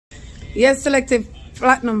Yes, Selective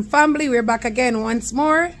Platinum family, we're back again once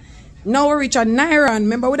more. Now we reach on NIRON.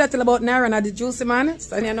 Remember we tell about NIRON at the juicy man?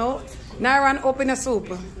 So you know, NIRON open a soup.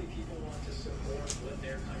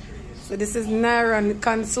 So this is NIRON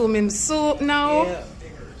consuming soup now. Yeah.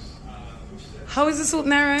 How is the soup,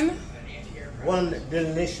 NIRON?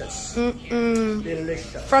 Delicious.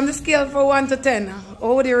 Delicious. From the scale for 1 to 10,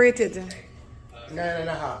 how would you rate it?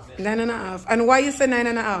 9.5. 9.5. And why you say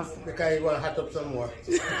 9.5? Because you want to hot up some more.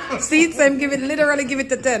 See, so I'm literally give it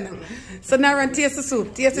to 10. So NIRON, taste the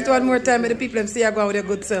soup. Taste it one more time, and the people see you go with your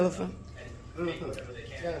good self.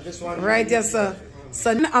 Yeah, this one. Right, yes, sir.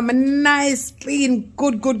 So I'm a nice, clean,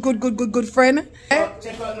 good friend.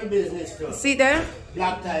 Check out my business too. See there?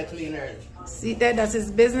 Black tie cleaners. See there? That's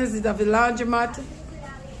his business. He's of the laundromat.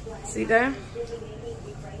 See there?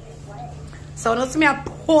 So don't see me I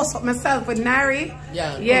post up myself with Nari.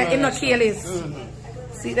 Yeah, in the careless.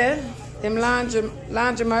 See there? Them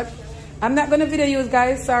laundromat. I'm not gonna video you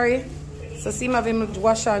guys, sorry. So see me have him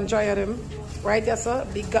wash and dry them. Right there, sir.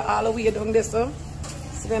 Big guy all the way down there, sir.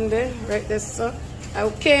 See them there, right there, sir. I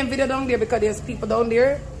can't video down there because there's people down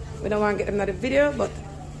there. We don't want to get another video, but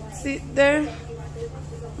see there.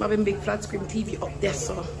 I'm having big flat screen TV up there,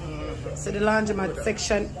 so. So the laundromat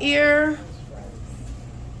section here.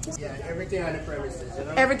 Yeah, everything on the premises, you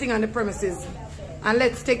know? Everything on the premises. And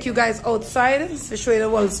let's take you guys outside to show you the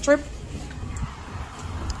whole strip.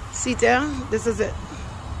 See there? This is it.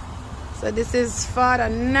 So this is Father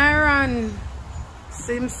NIRON.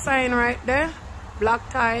 Same sign right there. Black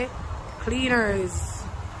tie cleaners.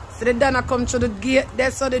 So the Dana come through the gate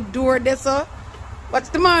there, so the door there, so. What's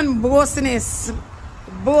the man bossiness?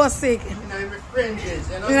 Bossy. Fringes,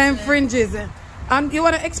 you know? In fringes. And you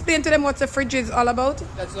want to explain to them what the fridge is all about?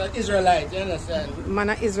 That's an Israelite, you understand? Man,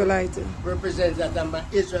 an Israelite. Represents that I'm an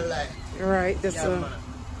Israelite. Right, that's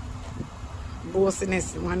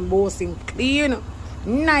bossiness, man, bossing. Clean.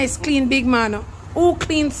 Nice, clean, big man. Oh,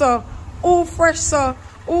 clean, sir. Oh, fresh, sir.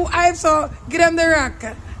 Oh, I've so. Get them the rack.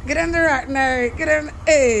 Get them the rack now. Get them.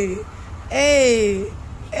 Hey. Hey.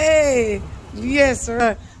 Hey. Yes,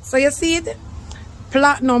 right. So you see it?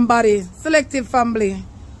 Platinum body. Selective family.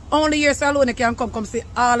 Only here so alone can come see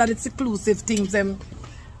all of the exclusive things.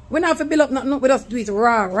 We don't have to build up nothing. We just do it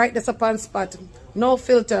raw. Right? That's up on spot. No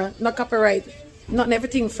filter. No copyright. Not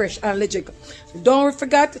everything fresh and legit. Don't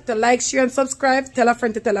forget to like, share, and subscribe. Tell a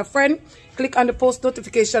friend to tell a friend. Click on the post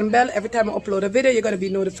notification bell. Every time I upload a video, you're going to be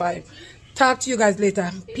notified. Talk to you guys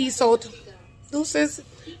later. Peace out. Deuces.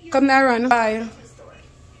 Come now, run. Bye.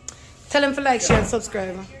 Tell them to like, share, and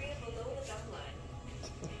subscribe.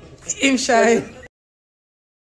 Team shy.